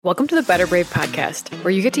Welcome to the Better Brave podcast, where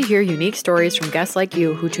you get to hear unique stories from guests like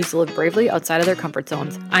you who choose to live bravely outside of their comfort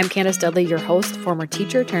zones. I'm Candace Dudley, your host, former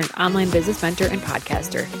teacher turned online business mentor and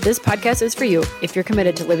podcaster. This podcast is for you if you're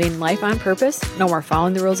committed to living life on purpose, no more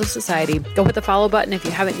following the rules of society. Go hit the follow button if you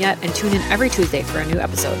haven't yet, and tune in every Tuesday for a new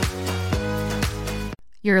episode.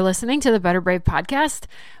 You're listening to the Better Brave podcast.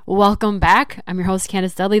 Welcome back. I'm your host,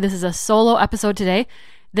 Candace Dudley. This is a solo episode today.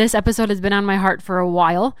 This episode has been on my heart for a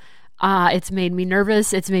while. It's made me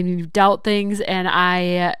nervous. It's made me doubt things. And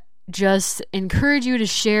I just encourage you to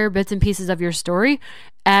share bits and pieces of your story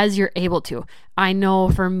as you're able to. I know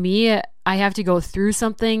for me, I have to go through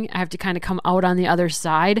something. I have to kind of come out on the other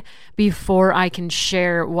side before I can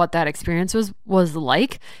share what that experience was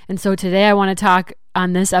like. And so today I want to talk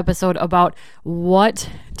on this episode about what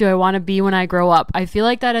do I want to be when I grow up? I feel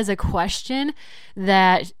like that is a question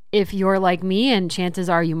that if you're like me, and chances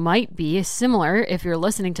are you might be similar if you're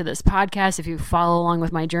listening to this podcast, if you follow along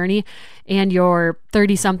with my journey and you're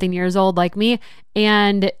 30-something years old like me,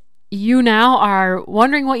 and you now are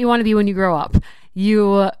wondering what you want to be when you grow up.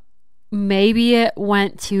 You maybe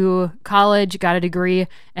went to college, got a degree,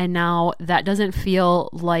 and now that doesn't feel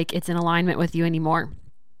like it's in alignment with you anymore.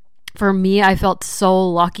 For me, I felt so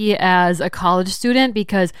lucky as a college student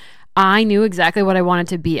because I knew exactly what I wanted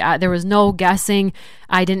to be. There was no guessing.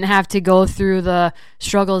 I didn't have to go through the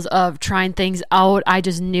struggles of trying things out. I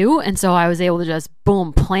just knew. And so I was able to just,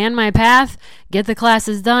 boom, plan my path, get the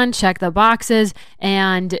classes done, check the boxes.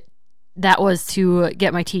 And that was to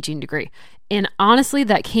get my teaching degree. And honestly,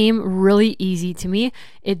 that came really easy to me.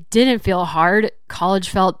 It didn't feel hard. College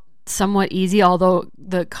felt somewhat easy, although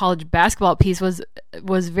the college basketball piece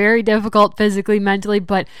was very difficult physically, mentally,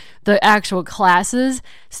 but the actual classes,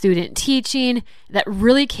 student teaching, that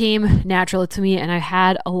really came natural to me, and I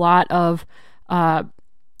had a lot of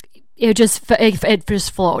it just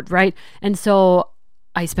flowed, right? And so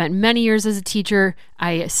I spent many years as a teacher.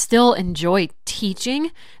 I still enjoy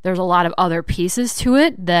teaching. There's a lot of other pieces to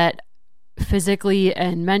it that physically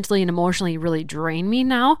and mentally and emotionally really drain me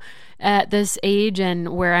now at this age and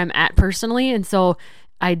where I'm at personally. And so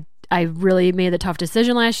I really made the tough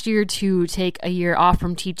decision last year to take a year off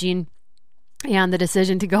from teaching, and the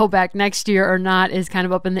decision to go back next year or not is kind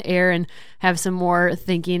of up in the air, and have some more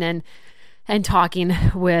thinking and talking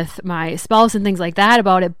with my spouse and things like that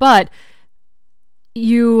about it. But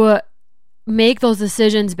you make those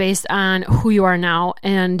decisions based on who you are now,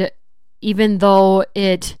 and even though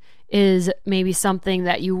it is maybe something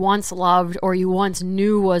that you once loved or you once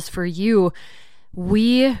knew was for you,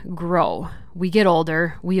 we grow, we get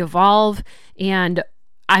older, we evolve. And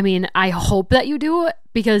I mean, I hope that you do it,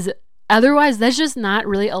 because otherwise that's just not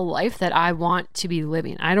really a life that I want to be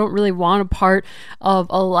living. I don't really want a part of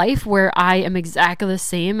a life where I am exactly the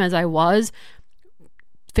same as I was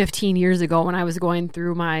 15 years ago when I was going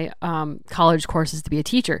through my college courses to be a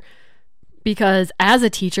teacher. Because as a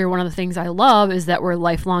teacher, one of the things I love is that we're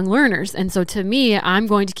lifelong learners. And so to me, I'm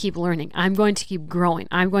going to keep learning. I'm going to keep growing.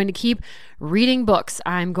 I'm going to keep reading books.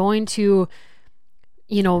 I'm going to,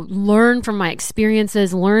 learn from my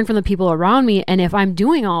experiences, learn from the people around me. And if I'm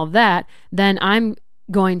doing all of that, then I'm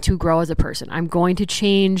going to grow as a person. I'm going to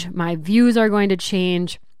change. My views are going to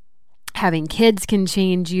change. Having kids can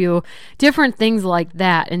change you, different things like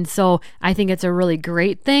that. And so I think it's a really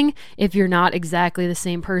great thing if you're not exactly the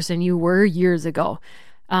same person you were years ago.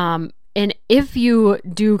 And if you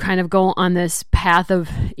do kind of go on this path of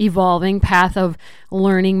evolving, path of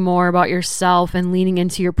learning more about yourself and leaning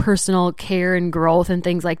into your personal care and growth and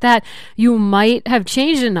things like that, you might have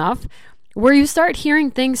changed enough where you start hearing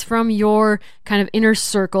things from your kind of inner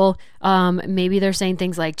circle. Maybe they're saying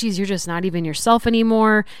things like, geez, you're just not even yourself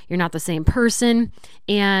anymore. You're not the same person.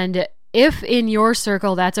 And if in your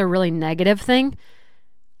circle that's a really negative thing,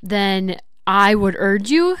 then I would urge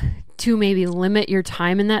you to maybe limit your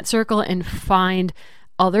time in that circle and find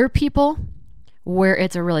other people where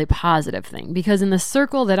it's a really positive thing. Because in the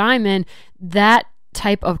circle that I'm in, that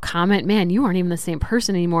type of comment, man, you aren't even the same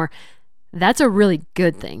person anymore, that's a really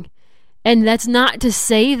good thing. And that's not to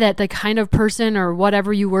say that the kind of person or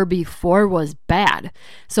whatever you were before was bad.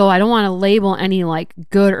 So I don't want to label any like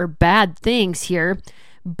good or bad things here.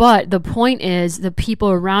 But the point is, the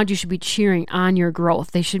people around you should be cheering on your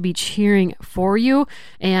growth. They should be cheering for you.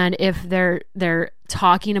 And if they're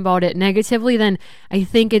talking about it negatively, then I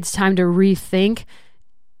think it's time to rethink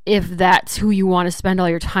if that's who you want to spend all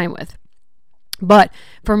your time with. But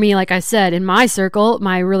for me, like I said, in my circle,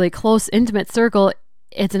 my really close, intimate circle,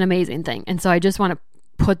 it's an amazing thing. And so I just want to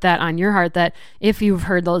put that on your heart, that if you've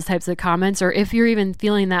heard those types of comments, or if you're even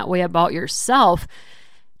feeling that way about yourself,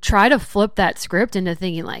 try to flip that script into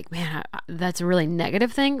thinking like, man, that's a really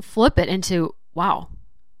negative thing. Flip it into, wow,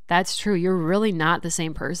 that's true, you're really not the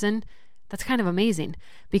same person, that's kind of amazing,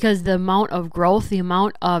 because the amount of growth, the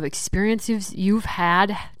amount of experiences you've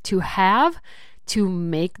had to have to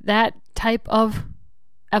make that type of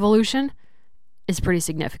evolution is pretty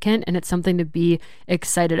significant, and it's something to be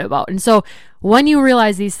excited about. And so when you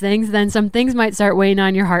realize these things, then some things might start weighing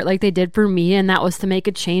on your heart, like they did for me, and that was to make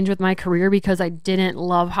a change with my career, because I didn't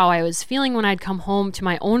love how I was feeling when I'd come home to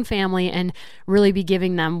my own family and really be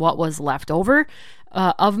giving them what was left over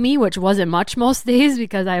of me, which wasn't much most days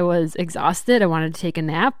because I was exhausted. I wanted to take a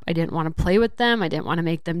nap. I didn't want to play with them. I didn't want to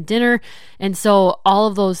make them dinner. And so all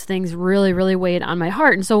of those things really, really weighed on my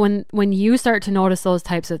heart. And so when you start to notice those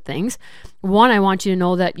types of things, one, I want you to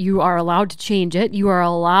know that you are allowed to change it. You are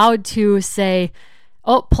allowed to say,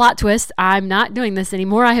 oh, plot twist, I'm not doing this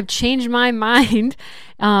anymore. I have changed my mind.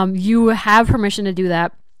 You have permission to do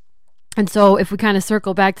that. And so if we kind of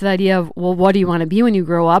circle back to the idea of, well, what do you want to be when you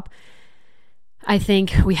grow up? I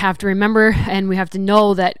think we have to remember, and we have to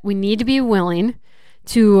know that we need to be willing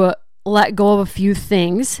to let go of a few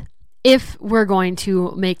things if we're going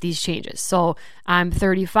to make these changes. So I'm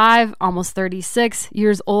 35, almost 36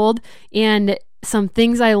 years old, and some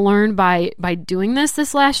things I learned by doing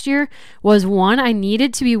this last year was, one, I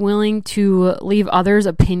needed to be willing to leave others'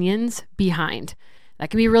 opinions behind. That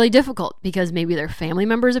can be really difficult because maybe they're family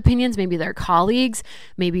members' opinions, maybe they're colleagues,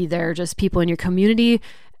 maybe they're just people in your community.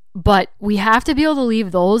 But we have to be able to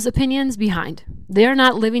leave those opinions behind. They're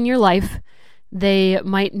not living your life. They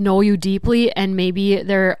might know you deeply, and maybe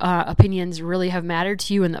their opinions really have mattered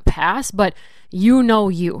to you in the past, but you know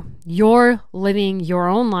you. You're living your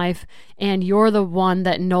own life, and you're the one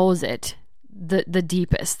that knows it the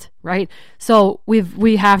deepest, right? So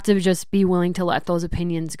we have to just be willing to let those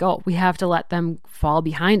opinions go. We have to let them fall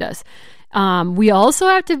behind us. We also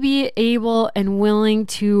have to be able and willing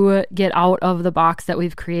to get out of the box that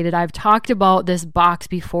we've created. I've talked about this box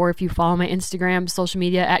before. If you follow my Instagram, social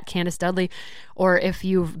media at Candace Dudley, or if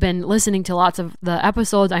you've been listening to lots of the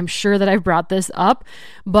episodes, I'm sure that I've brought this up,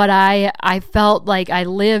 but I felt like I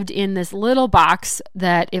lived in this little box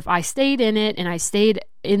that if I stayed in it and I stayed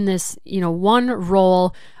in this, one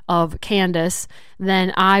role of Candace,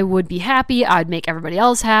 then I would be happy. I'd make everybody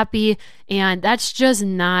else happy. And that's just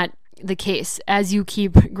not the case. As you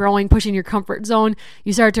keep growing, pushing your comfort zone,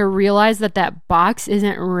 you start to realize that box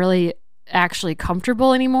isn't really actually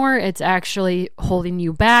comfortable anymore. It's actually holding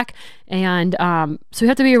you back. And so you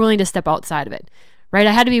have to be willing to step outside of it, right?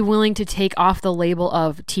 I had to be willing to take off the label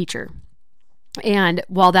of teacher. And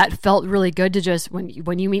while that felt really good to just, when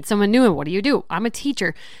you meet someone new and what do? I'm a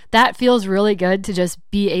teacher. That feels really good to just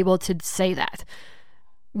be able to say that.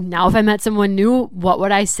 Now, if I met someone new, what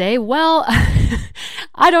would I say? Well,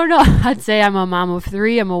 I don't know. I'd say I'm a mom of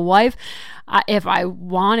 3. I'm a wife. If I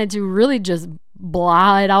wanted to really just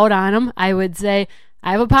blah it out on them, I would say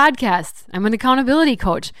I have a podcast. I'm an accountability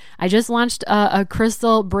coach. I just launched a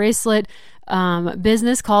crystal bracelet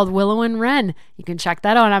business called Willow and Wren. You can check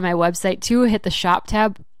that out on my website too. Hit the shop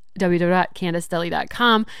tab,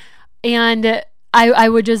 www.candacedudley.com. And I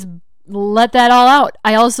would just let that all out.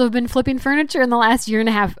 I also have been flipping furniture in the last year and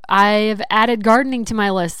a half. I've added gardening to my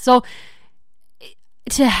list. So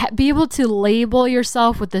to be able to label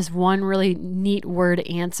yourself with this one really neat word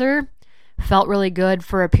answer felt really good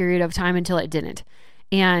for a period of time until it didn't.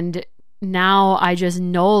 And now I just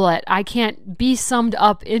know that I can't be summed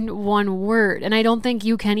up in one word. And I don't think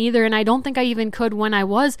you can either. And I don't think I even could when I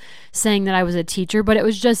was saying that I was a teacher, but it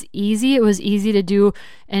was just easy. It was easy to do,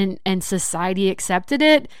 and society accepted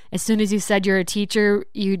it. As soon as you said you're a teacher,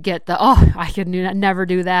 you'd get I could never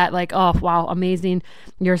do that. Like, oh, wow, amazing.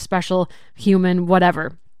 You're a special human,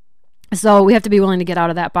 whatever. So we have to be willing to get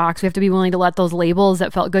out of that box. We have to be willing to let those labels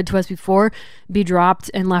that felt good to us before be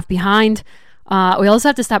dropped and left behind. We also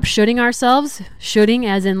have to stop shoulding ourselves. Shoulding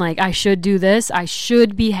as in like, I should do this. I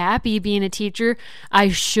should be happy being a teacher. I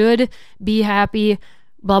should be happy,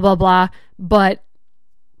 blah, blah, blah. But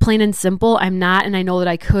plain and simple, I'm not. And I know that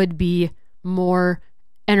I could be more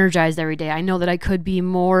energized every day. I know that I could be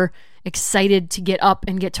more excited to get up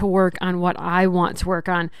and get to work on what I want to work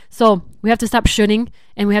on. So we have to stop shoulding,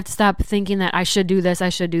 and we have to stop thinking that I should do this. I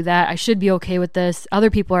should do that. I should be okay with this. Other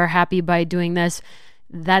people are happy by doing this.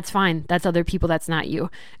 That's fine. That's other people. That's not you.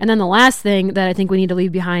 And then the last thing that I think we need to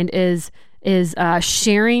leave behind is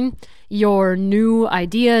sharing your new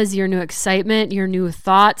ideas, your new excitement, your new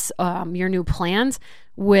thoughts, your new plans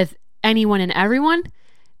with anyone and everyone,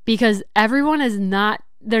 because everyone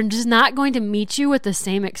they're just not going to meet you with the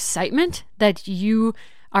same excitement that you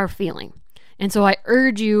are feeling. And so I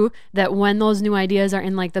urge you that when those new ideas are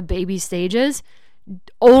in like the baby stages,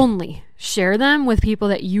 only share them with people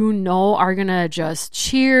that you know are going to just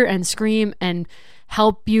cheer and scream and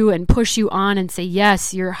help you and push you on and say,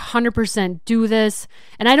 yes, you're 100% do this.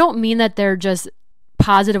 And I don't mean that they're just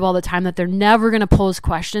positive all the time, that they're never going to pose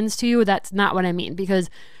questions to you. That's not what I mean, because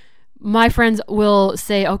my friends will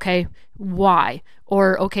say, okay, why?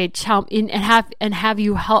 Or, okay, tell and have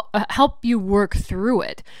you help you work through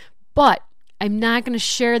it. But I'm not going to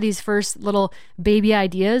share these first little baby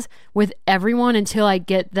ideas with everyone until I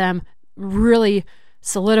get them really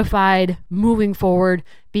solidified moving forward,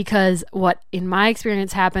 because what in my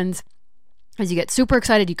experience happens is you get super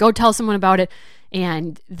excited, you go tell someone about it,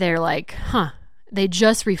 and they're like, they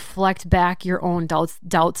just reflect back your own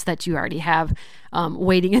doubts that you already have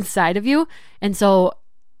waiting inside of you. And so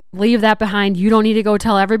leave that behind. You don't need to go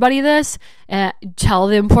tell everybody this. Tell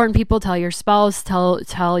the important people, tell your spouse,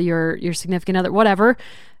 tell your significant other, whatever,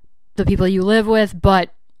 the people you live with.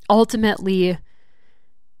 But ultimately,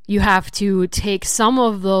 you have to take some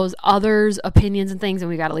of those others' opinions and things, and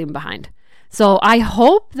we got to leave them behind. So I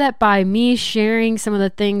hope that by me sharing some of the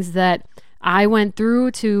things that I went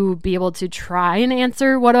through to be able to try and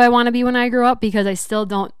answer what do I want to be when I grow up, because I still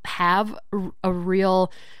don't have a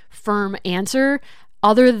real firm answer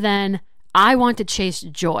other than I want to chase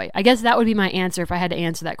joy. I guess that would be my answer if I had to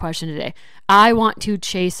answer that question today. I want to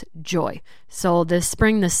chase joy. So this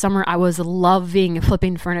spring, this summer, I was loving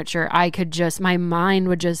flipping furniture. My mind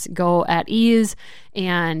would just go at ease,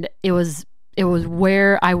 and it was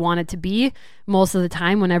where I wanted to be most of the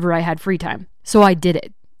time whenever I had free time. So I did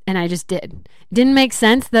it. And I just did. Didn't make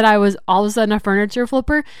sense that I was all of a sudden a furniture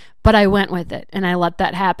flipper, but I went with it and I let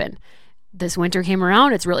that happen. This winter came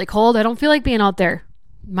around. It's really cold. I don't feel like being out there.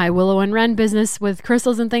 My willow and wren business with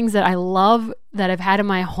crystals and things that I love, that I've had in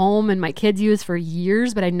my home and my kids use for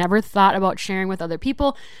years, but I never thought about sharing with other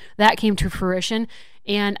people, that came to fruition,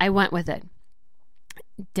 and I went with it.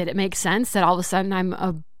 Did it make sense that all of a sudden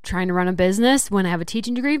I'm trying to run a business when I have a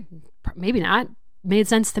teaching degree? Maybe not. Made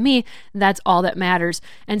sense to me. That's all that matters.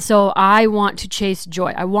 And so I want to chase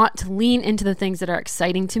joy. I want to lean into the things that are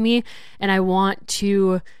exciting to me, and I want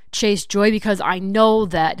to chase joy because I know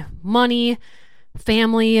that money,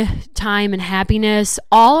 family, time, and happiness,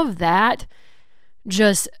 all of that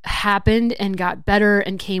just happened and got better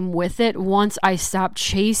and came with it once I stopped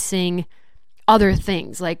chasing other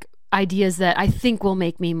things, like ideas that I think will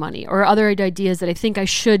make me money or other ideas that I think I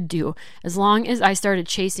should do. As long as I started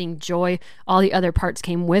chasing joy, all the other parts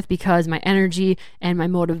came with, because my energy and my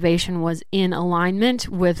motivation was in alignment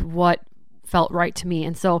with what felt right to me.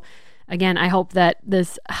 And so again, I hope that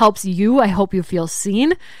this helps you. I hope you feel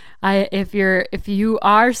seen. If you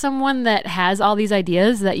are someone that has all these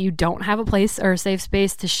ideas that you don't have a place or a safe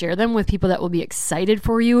space to share them with people that will be excited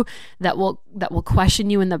for you, that will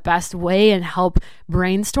question you in the best way and help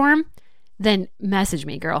brainstorm, then message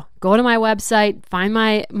me, girl. Go to my website, find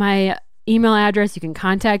my email address. You can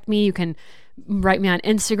contact me. You can write me on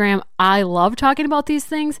Instagram. I love talking about these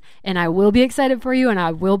things, and I will be excited for you, and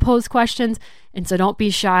I will pose questions. And so don't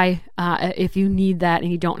be shy if you need that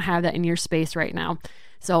and you don't have that in your space right now.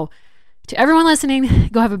 So to everyone listening,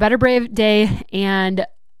 go have a better brave day and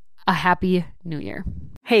a happy new year.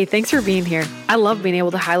 Hey, thanks for being here. I love being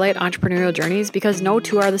able to highlight entrepreneurial journeys because no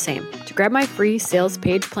two are the same. To grab my free sales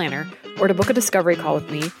page planner or to book a discovery call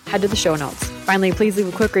with me, head to the show notes. Finally, please leave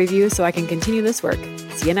a quick review so I can continue this work.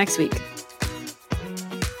 See you next week.